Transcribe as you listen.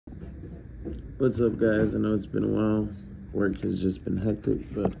What's up, guys? I know it's been a while. Work has just been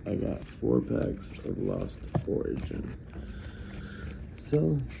hectic, but I got 4 packs of Lost Origin.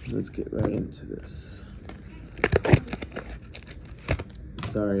 So let's get right into this.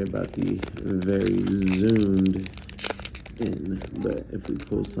 Sorry about the very zoomed in, but if we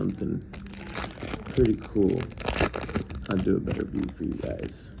pull something pretty cool, I'll do a better view for you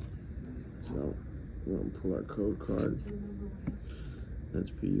guys. So we're gonna pull our code card. That's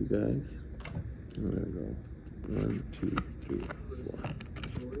for you guys. We're gonna go 1, 2, 3,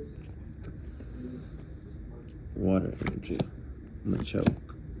 4. Water Energy, Machoke,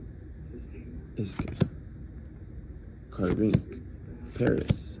 Iska, Carvink,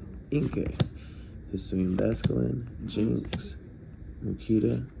 Paris, Inkay, Hisuian Basculin, Jinx,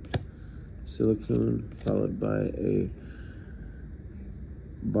 Mukita, Silicoon, followed by a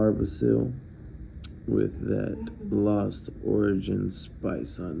Barbassil with that Lost Origin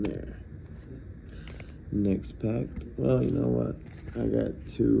spice on there. Next pack, well, you know what? I got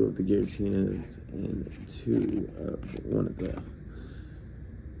 2 of the Giratinas and 2 of one of the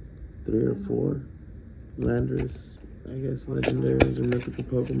 3 or 4 Landorus, I guess, legendaries or mythical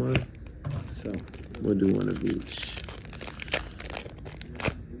Pokemon. So we'll do one of each.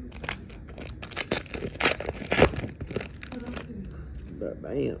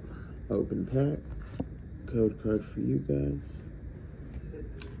 Bam. Open pack. Code card for you guys.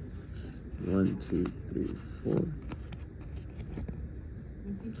 1, 2, 3, 4.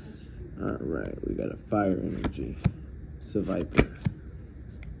 Alright, we got a Fire Energy, Seviper,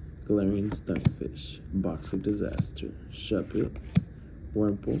 Galarian Stunfish, Box of Disaster, Shuppet,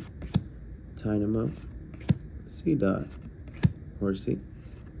 Wurmple, Tynamo, Seedot, Horsey,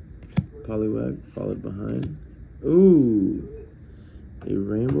 Poliwag, followed behind. Ooh, a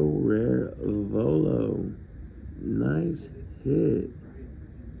Rainbow Rare Volo. Nice hit.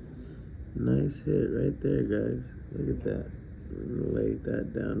 Nice hit right there, guys. Look at that. I'm gonna lay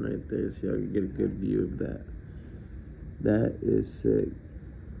that down right there so y'all can get a good view of that. That is sick.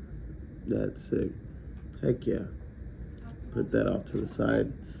 That's sick. Heck yeah. Put that off to the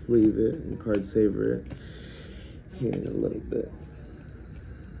side, sleeve it, and card saver it here in a little bit.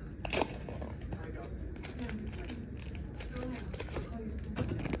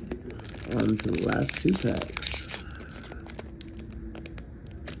 On to the last 2 packs.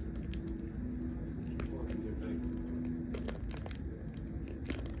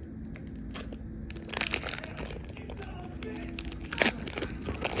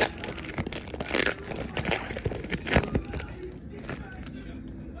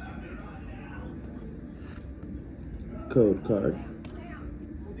 Code card.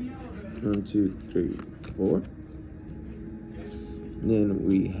 1, 2, 3, 4. Then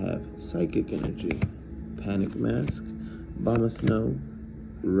we have Psychic Energy, Panic Mask, Bombasnow,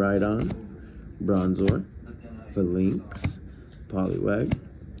 Rhydon, Bronzor, Phalanx, Poliwag,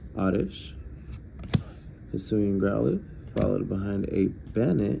 Oddish, Hisuian Growlithe, followed behind a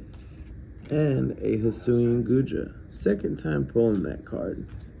Bennett, and a Hisuian Goodra. Second time pulling that card,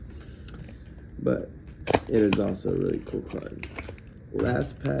 but it is also a really cool card.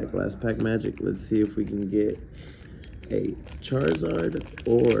 Last pack magic. Let's see if we can get a Charizard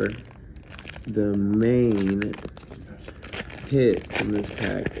or the main hit from this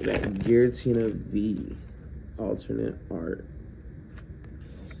pack, that Giratina V alternate art.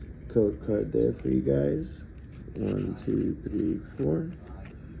 Code card there for you guys. 1, 2, 3, 4.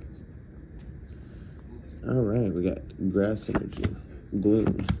 Alright, we got Grass Energy,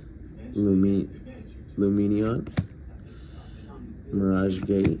 Gloom, Lumineon, Mirage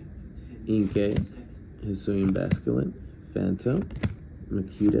Gate, Inkay, Hisuian Basculin, Phantom,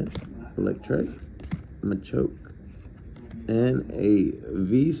 Makita, Electric, Machoke, and a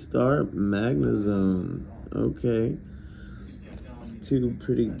V-Star Magnezone. Okay. 2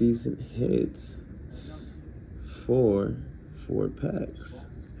 pretty decent hits for 4 packs.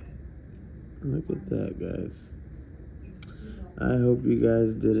 Look at that, guys. I hope you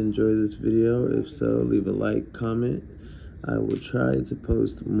guys did enjoy this video. If so, leave a like, comment. I will try to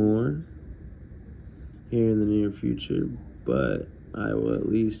post more here in the near future, but I will at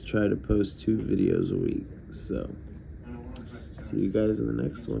least try to post 2 videos a week. So, see you guys in the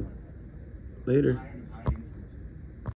next one. Later.